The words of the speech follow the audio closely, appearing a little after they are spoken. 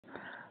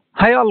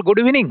Hi all, good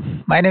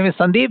evening. My name is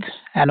Sandeep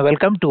and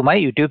welcome to my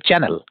YouTube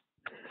channel.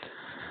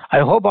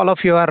 I hope all of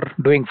you are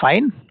doing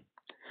fine.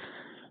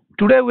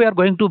 Today we are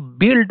going to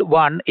build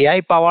one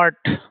AI powered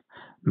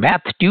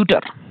math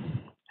tutor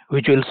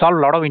which will solve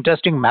a lot of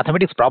interesting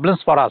mathematics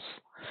problems for us.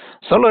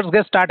 So let's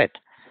get started.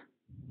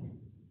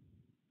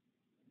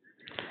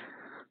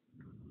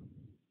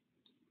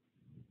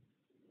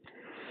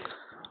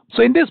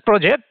 So in this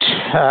project,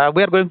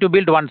 we are going to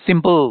build one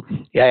simple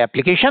AI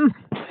application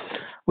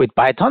with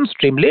Python,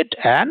 Streamlit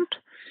and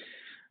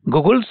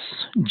Google's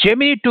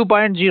Gemini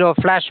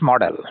 2.0 Flash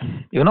model.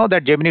 You know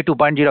that Gemini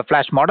 2.0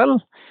 Flash model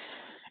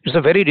is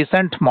a very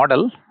recent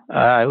model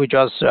which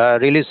was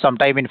released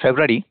sometime in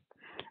February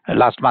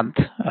last month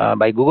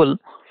by Google.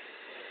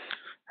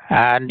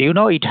 And you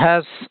know it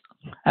has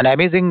an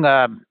amazing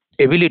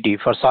ability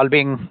for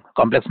solving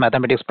complex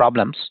mathematics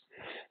problems.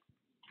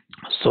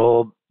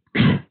 So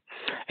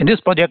in this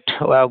project,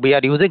 we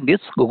are using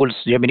this Google's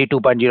Gemini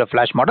 2.0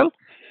 Flash model.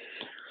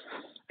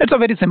 It's a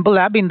very simple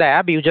app. In the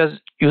app, user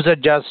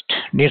just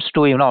needs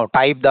to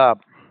type the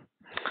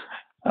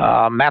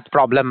math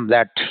problem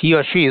that he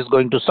or she is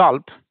going to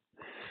solve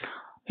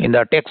in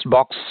the text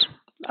box,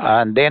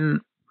 and then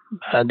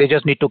they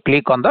just need to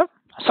click on the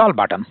solve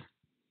button.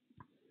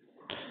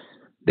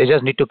 They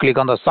just need to click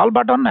on the solve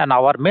button, and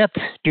our math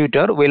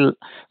tutor will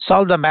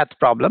solve the math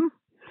problem.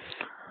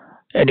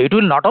 And it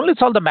will not only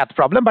solve the math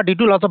problem, but it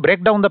will also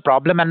break down the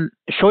problem and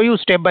show you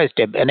step by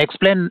step and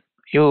explain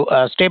you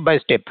step by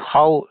step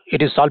how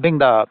it is solving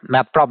the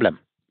math problem.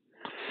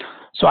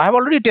 So I have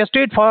already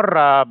tested for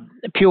a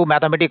few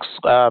mathematics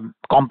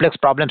complex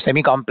problems,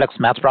 semi-complex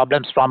math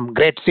problems from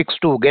grade 6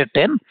 to grade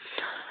 10.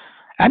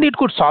 And it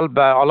could solve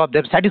all of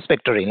them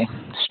satisfactorily,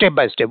 step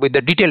by step with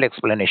the detailed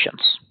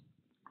explanations.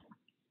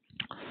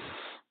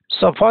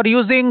 So for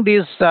using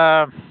this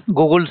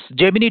Google's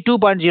Gemini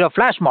 2.0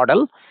 Flash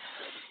model,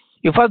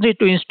 you first need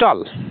to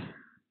install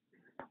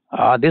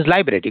this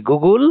library,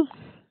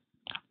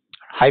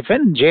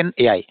 Google-Gen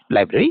AI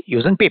library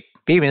using pip.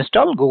 Pip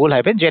install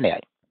Google-Gen AI.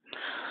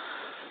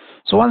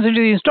 So once it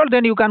is installed,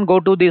 then you can go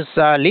to this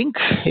link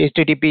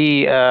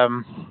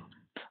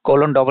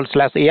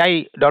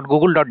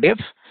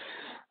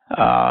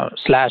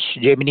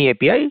http://ai.google.dev/Gemini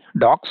API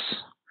docs.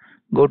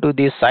 Go to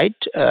this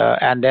site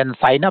and then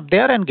sign up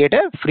there and get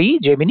a free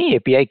Gemini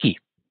API key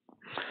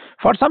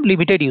for some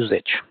limited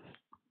usage.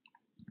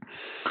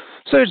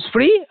 So it's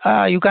free.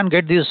 You can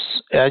get this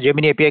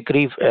Gemini API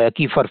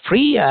key for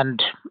free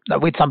and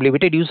with some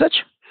limited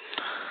usage.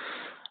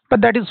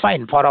 But that is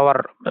fine for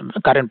our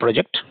current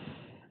project.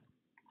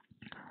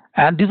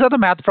 And these are the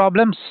math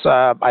problems.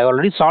 I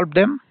already solved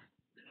them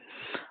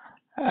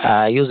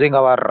using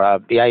our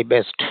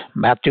AI-based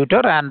math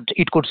tutor, and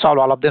it could solve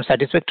all of them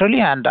satisfactorily.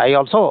 And I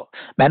also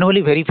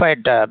manually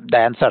verified the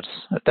answers,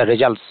 the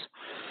results,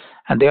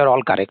 and they are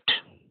all correct.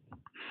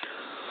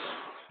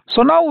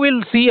 So now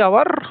we'll see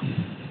our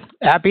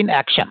app in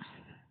action.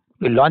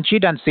 We'll launch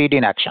it and see it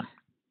in action.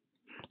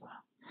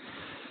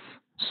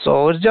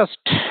 So it's just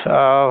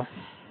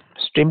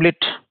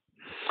Streamlit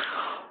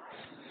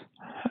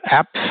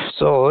app.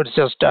 So it's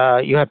just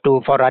you have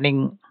to, for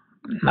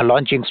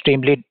launching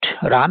Streamlit,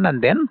 run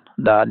and then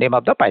the name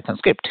of the Python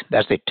script.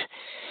 That's it.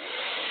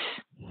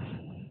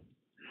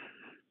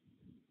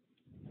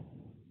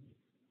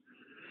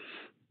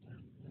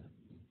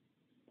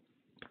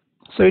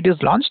 So it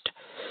is launched.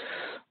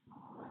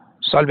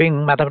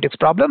 Solving mathematics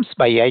problems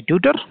by AI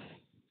tutor.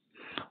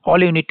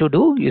 All you need to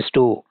do is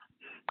to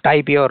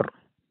type your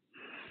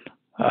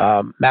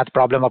math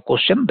problem or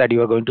question that you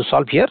are going to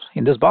solve here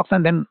in this box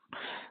and then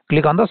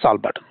click on the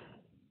solve button.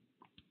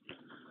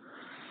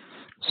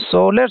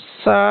 So let's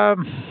solve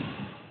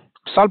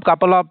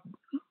couple of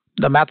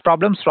the math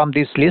problems from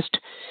this list.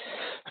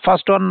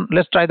 First one,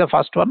 let's try the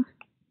first one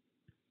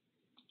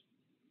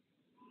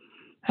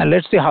and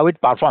let's see how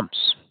it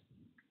performs.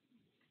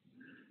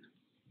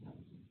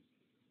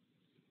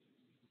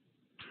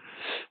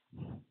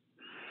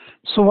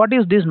 So what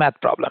is this math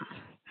problem?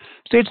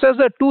 So it says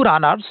that two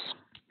runners,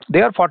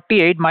 they are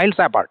 48 miles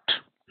apart.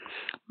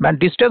 And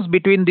distance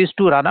between these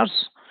two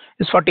runners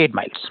is 48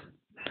 miles.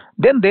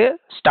 Then they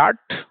start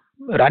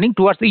running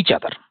towards each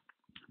other.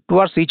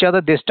 Towards each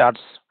other they start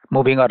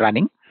moving or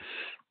running.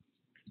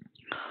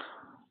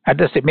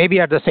 Maybe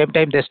at the same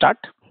time they start.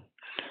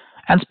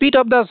 And speed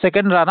of the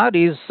second runner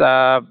is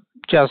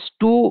just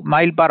 2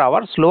 miles per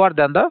hour slower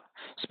than the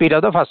speed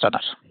of the first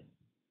runner.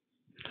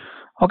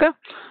 Okay.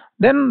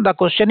 Then the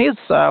question is,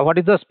 what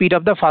is the speed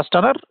of the first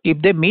runner if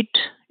they meet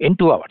in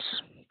 2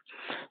 hours?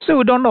 So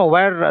we don't know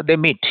where they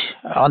meet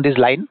on this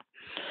line.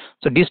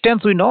 So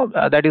distance we know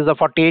that is the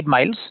 48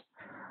 miles.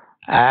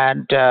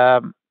 And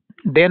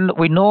then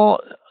we know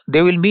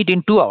they will meet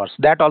in 2 hours.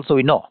 That also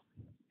we know.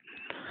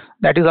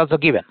 That is also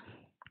given.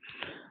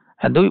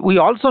 And we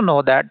also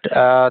know that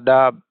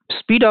the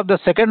speed of the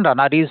second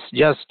runner is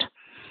just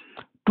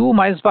 2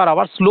 miles per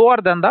hour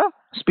slower than the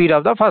speed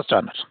of the first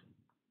runner.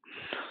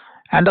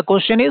 And the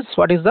question is,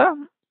 what is the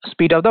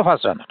speed of the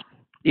first runner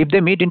if they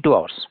meet in 2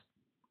 hours?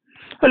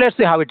 So let's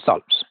see how it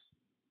solves.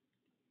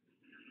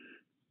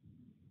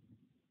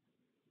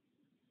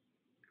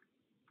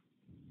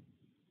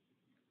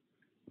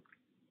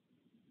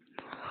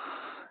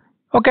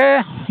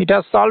 Okay, it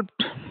has solved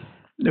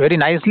very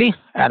nicely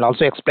and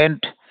also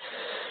explained.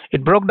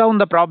 It broke down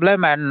the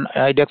problem and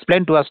it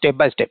explained to us step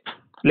by step.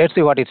 Let's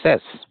see what it says.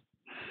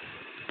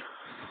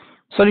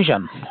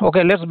 Solution.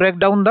 Okay, let's break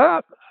down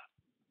the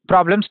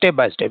problem step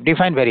by step.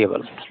 Define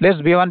variable. Let's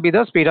b1 be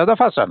the speed of the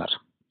first runner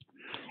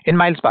in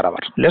miles per hour.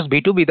 Let's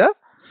b2 be the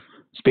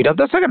speed of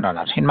the second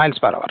runner in miles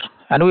per hour.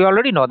 And we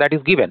already know that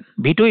is given.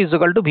 b2 is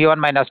equal to v1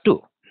 minus 2.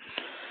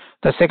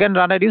 The second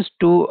runner is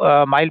 2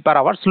 mile per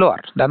hour slower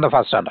than the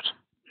first runner.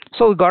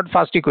 So we got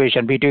first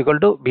equation b2 equal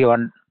to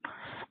v1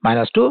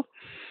 minus 2.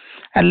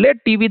 And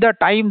let t be the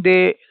time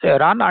they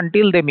run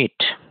until they meet.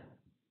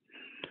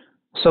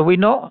 So we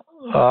know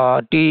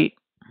t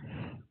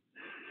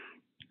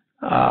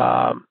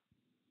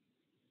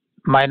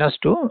minus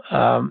 2.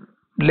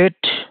 Let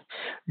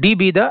d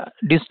be the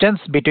distance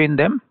between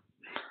them.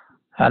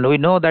 And we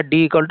know that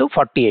d equal to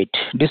 48.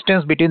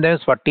 Distance between them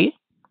is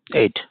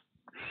 48.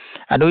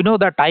 And we know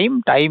the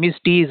time is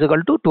t is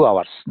equal to 2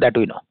 hours. That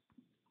we know.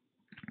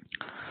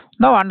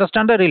 Now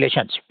understand the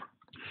relationship.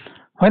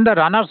 When the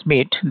runners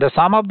meet, the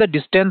sum of the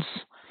distance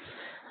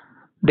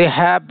they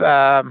have,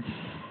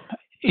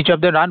 each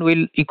of the run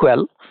will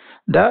equal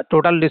the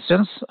total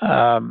distance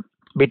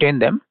between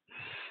them.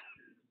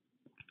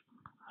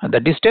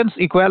 The distance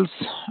equals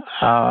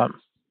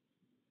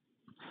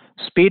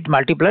speed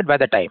multiplied by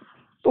the time.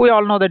 We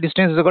all know the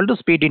distance is equal to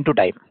speed into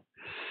time.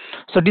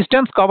 So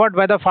distance covered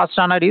by the first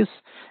runner is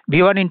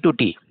v1 into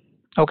t.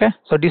 Okay,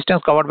 so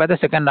distance covered by the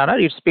second runner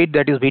is speed,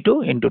 that is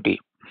v2 into t.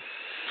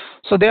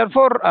 So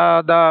therefore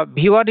the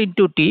v1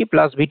 into t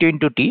plus v2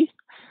 into t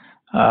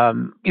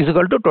is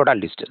equal to total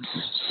distance.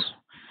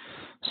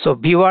 So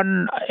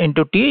v1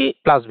 into t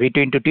plus v2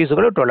 into t is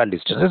equal to total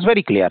distance. It's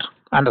very clear,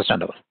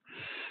 understandable.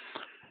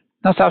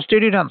 Now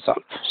substitute and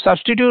solve.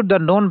 Substitute the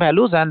known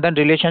values and then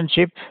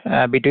relationship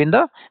between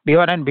the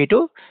v1 and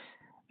v2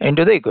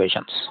 into the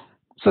equations.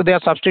 So they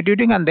are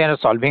substituting and they are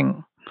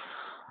solving.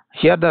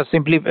 Here they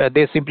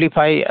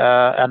simplify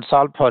and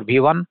solve for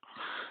v1,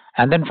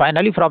 and then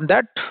finally from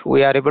that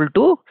we are able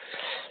to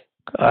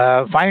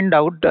find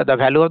out the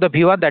value of the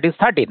v1, that is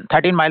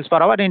 13 miles per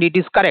hour, and it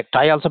is correct.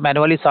 I also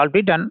manually solved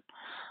it and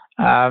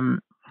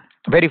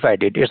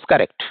verified it. It's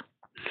correct.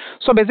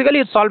 So basically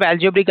it solved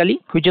algebraically,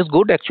 which is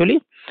good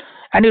actually,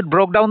 and it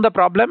broke down the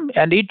problem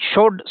and it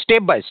showed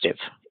step by step,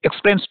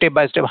 explained step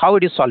by step how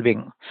it is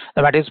solving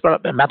the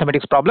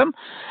mathematics problem.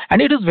 And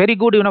it is very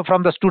good,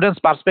 from the student's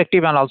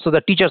perspective and also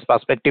the teacher's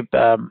perspective.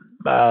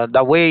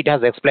 The way it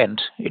has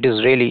explained, it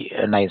is really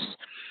nice.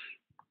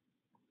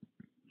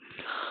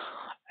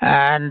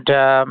 And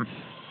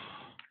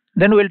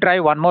then we'll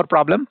try one more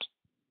problem.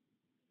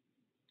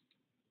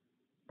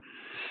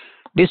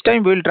 This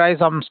time we'll try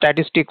some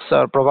statistics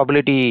or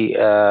probability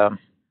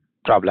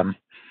problem,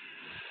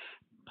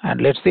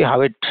 and let's see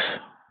how it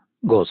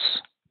goes.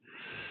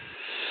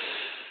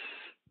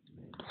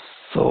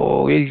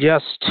 So we'll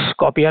just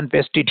copy and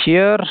paste it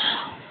here.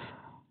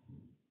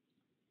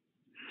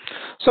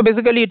 So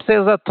basically it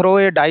says throw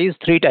a dice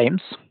 3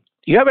 times.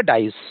 You have a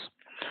dice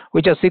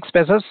which has 6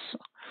 faces,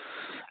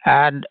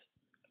 and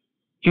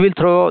you will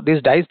throw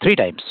this dice 3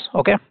 times.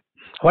 Okay,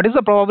 what is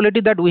the probability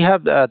that we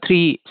have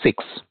 3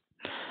 6?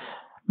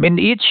 In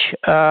each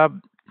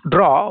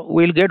draw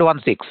we'll get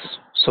 1 6.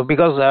 So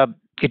because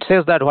it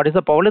says that what is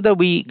the probability that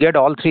we get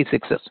all 3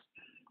 6s?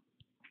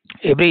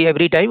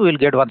 Every time we will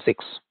get 1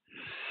 6.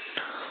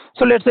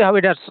 So let's see how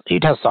it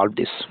has solved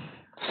this.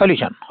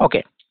 Solution.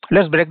 Okay,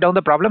 let's break down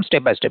the problem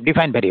step by step.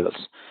 Define variables.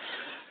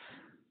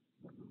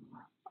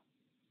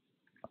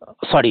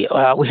 Sorry,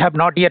 we have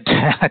not yet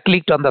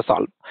clicked on the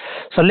solve.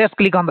 So let's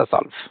click on the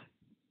solve.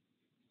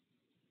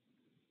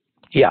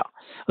 Yeah,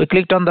 we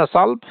clicked on the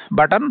solve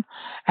button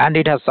and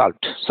it has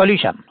solved.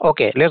 Solution.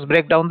 Okay, let's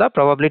break down the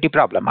probability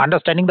problem.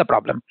 Understanding the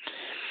problem.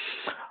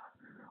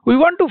 We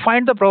want to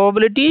find the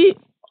probability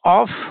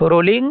of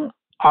rolling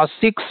a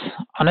 6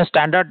 on a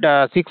standard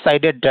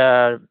 6-sided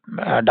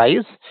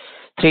dice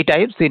 3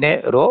 times in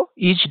a row.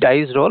 Each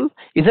dice roll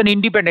is an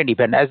independent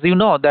event. As you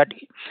know that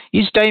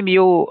each time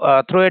you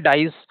throw a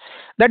dice,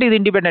 that is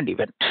independent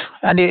event,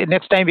 and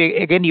next time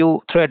again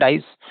you throw a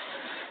dice,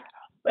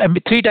 and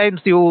 3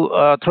 times you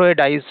throw a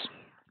dice.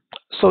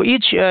 So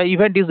each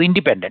event is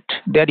independent.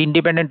 They are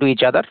independent to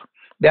each other.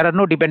 There are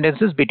no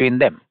dependencies between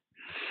them.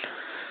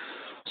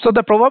 So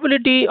the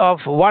probability of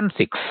 1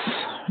 6,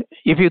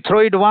 if you throw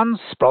it once,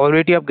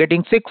 probability of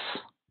getting 6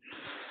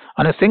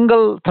 on a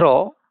single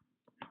throw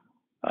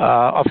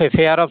of a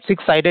pair of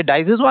 6-sided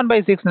dice is 1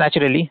 by 6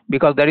 naturally,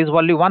 because there is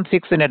only 1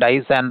 6 in a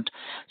dice and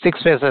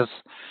 6 faces,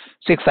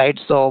 6 sides,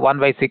 so 1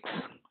 by 6.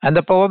 And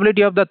the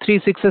probability of the 3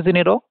 6s in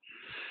a row,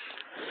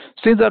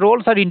 since the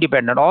rolls are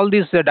independent, all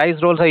these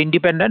dice rolls are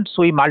independent,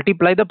 so we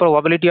multiply the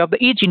probability of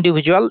each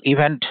individual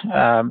event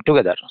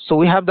together. So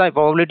we have the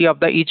probability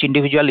of each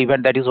individual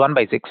event, that is 1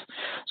 by 6.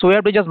 So we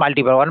have to just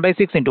multiply 1 by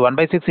 6 into 1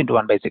 by 6 into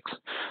 1 by 6.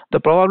 The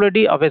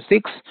probability of a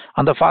 6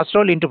 on the first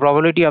roll into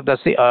probability of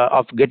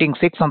getting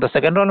 6 on the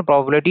second roll, and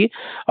probability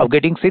of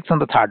getting 6 on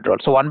the third roll.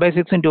 So 1 by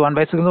 6 into 1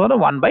 by 6 is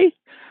 1 by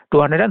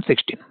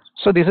 216.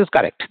 So this is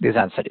correct. This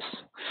answer is.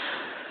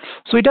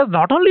 So it has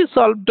not only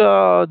solved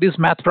these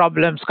math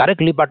problems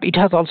correctly, but it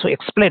has also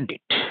explained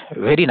it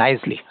very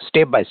nicely,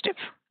 step by step,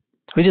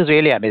 which is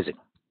really amazing.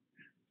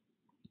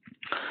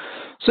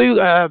 So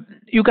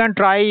you can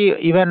try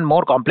even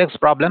more complex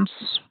problems.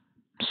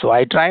 So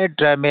I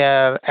tried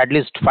at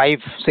least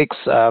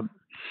 5-6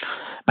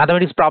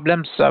 mathematics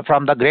problems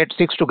from the grade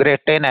 6 to grade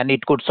 10, and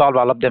it could solve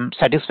all of them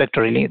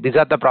satisfactorily. These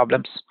are the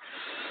problems.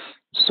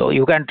 So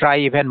you can try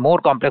even more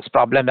complex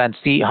problem and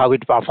see how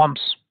it performs.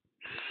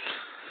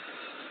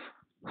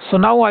 So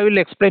now I will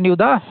explain you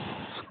the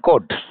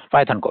code,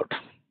 Python code.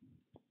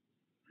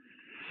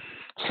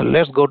 So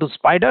let's go to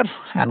Spider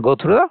and walk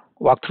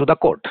through the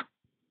code.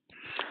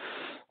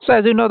 So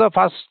as you know, the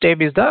first step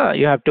is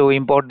you have to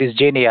import this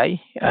GenAI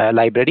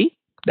library.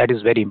 That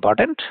is very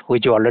important,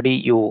 which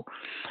you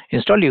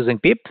install using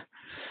pip.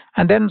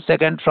 And then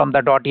second, from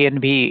the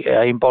 .env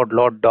import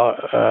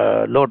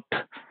load.env.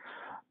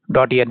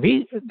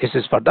 This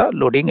is for the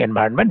loading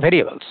environment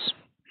variables.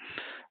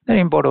 Then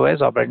import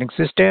OS operating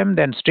system.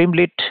 Then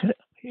Streamlit,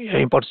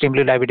 import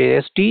Streamlit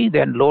library st.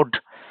 Then load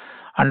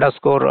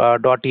underscore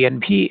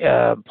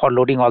 .env for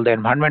loading all the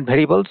environment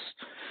variables.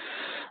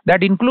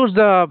 That includes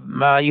the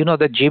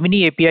the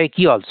Gemini API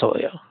key also.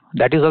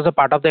 That is also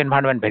part of the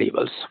environment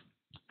variables.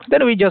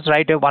 Then we just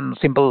write one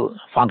simple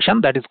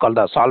function that is called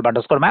the solve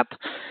underscore math,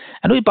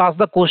 and we pass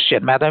the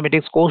question,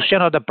 mathematics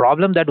question or the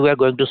problem that we are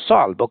going to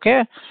solve.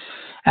 Okay,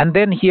 and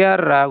then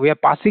here we are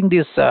passing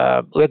this,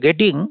 we are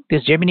getting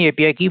this Gemini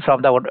API key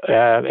from the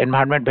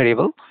environment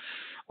variable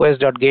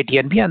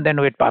os.getEnv, and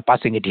then we are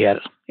passing it here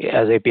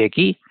as API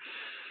key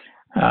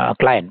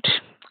client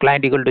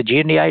equal to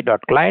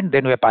GNI.client.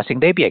 Then we are passing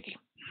the API key.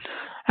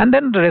 And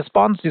then the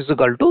response is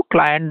equal to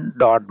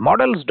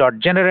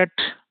client.models.generate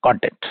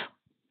content.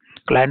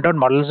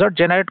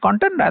 Client.models.generate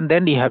content, and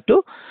then you have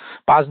to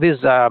pass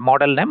this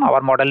model name.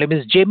 Our model name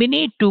is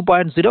Gemini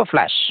 2.0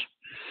 Flash.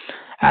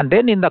 And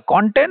then in the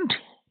content,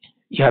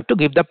 you have to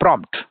give the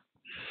prompt.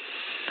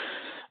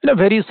 In a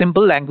very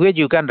simple language,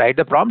 you can write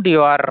the prompt.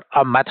 You are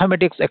a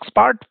mathematics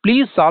expert.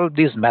 Please solve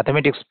this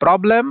mathematics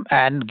problem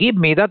and give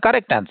me the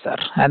correct answer.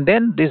 And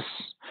then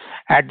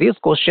add this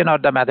question or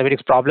the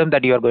mathematics problem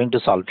that you are going to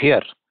solve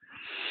here.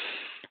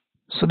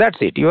 So that's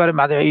it. You are a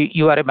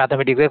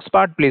mathematics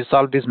expert. Please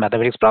solve this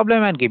mathematics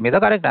problem and give me the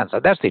correct answer.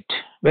 That's it.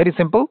 Very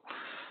simple.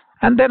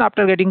 And then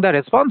after getting the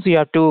response, you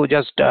have to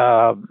just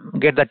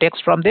get the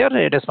text from there,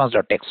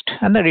 response.text,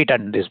 and then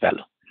return this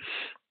value.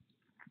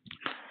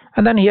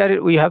 And then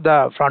here we have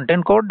the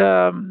front-end code,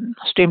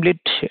 Streamlit,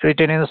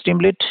 written in the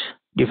Streamlit,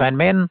 define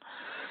main.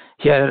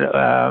 Here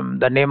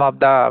the name of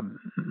the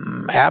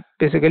app,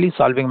 basically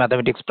solving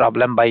mathematics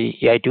problem by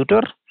AI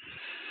Tutor.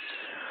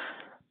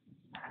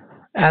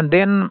 And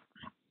then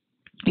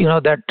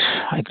that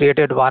I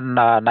created one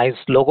nice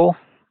logo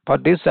for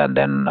this, and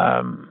then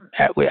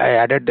I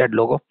added that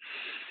logo.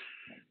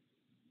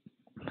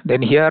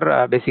 Then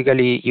here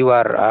basically you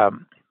are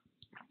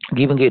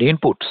giving your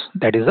inputs.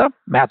 That is a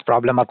math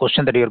problem or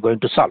question that you are going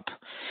to solve.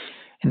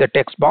 In the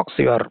text box,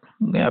 you are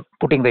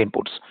putting the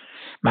inputs,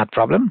 math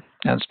problem,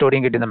 and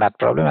storing it in the math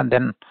problem. And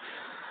then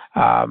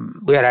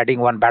we are adding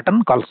one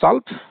button called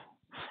solve.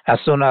 As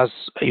soon as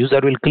user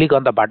will click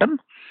on the button,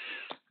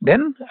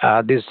 then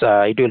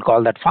it will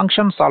call that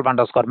function solve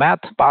underscore math,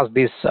 pass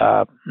this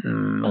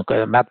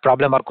math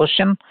problem or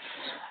question,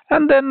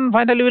 and then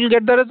finally we'll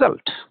get the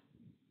result.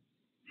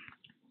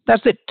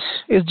 That's it.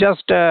 It's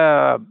just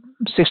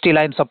 60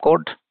 lines of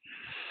code,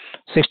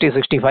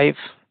 65.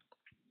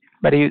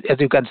 But as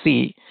you can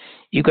see,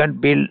 you can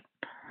build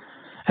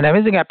an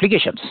amazing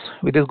applications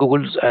with this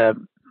Google's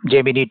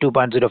Gemini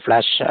 2.0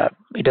 Flash.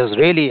 It has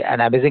really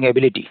an amazing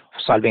ability for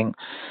solving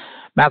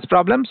math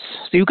problems.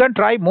 So you can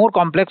try more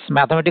complex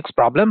mathematics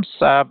problems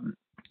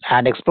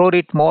and explore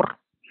it more.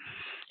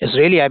 It's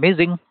really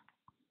amazing.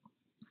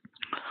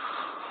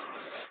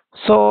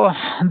 So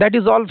that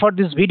is all for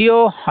this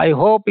video. I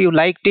hope you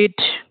liked it.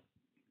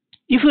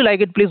 If you like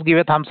it, please give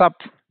a thumbs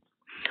up.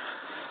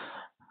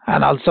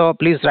 And also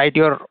please write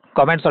your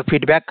comments or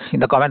feedback in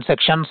the comment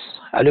sections.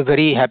 I'll be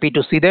very happy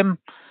to see them.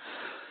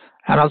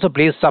 And also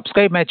please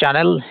subscribe my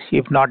channel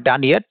if not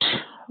done yet.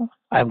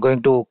 I'm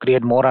going to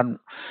create more and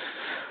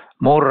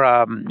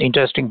more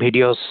interesting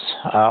videos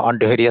on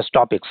various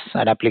topics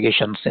and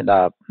applications in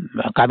the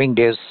coming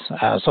days.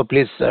 So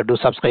please do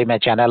subscribe my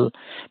channel.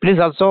 Please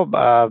also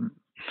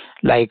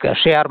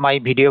share my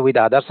video with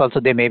others. Also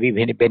they may be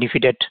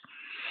benefited.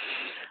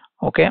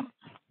 Okay.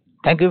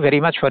 Thank you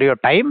very much for your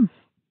time.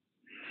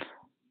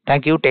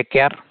 Thank you. Take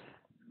care.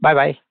 Bye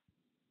bye.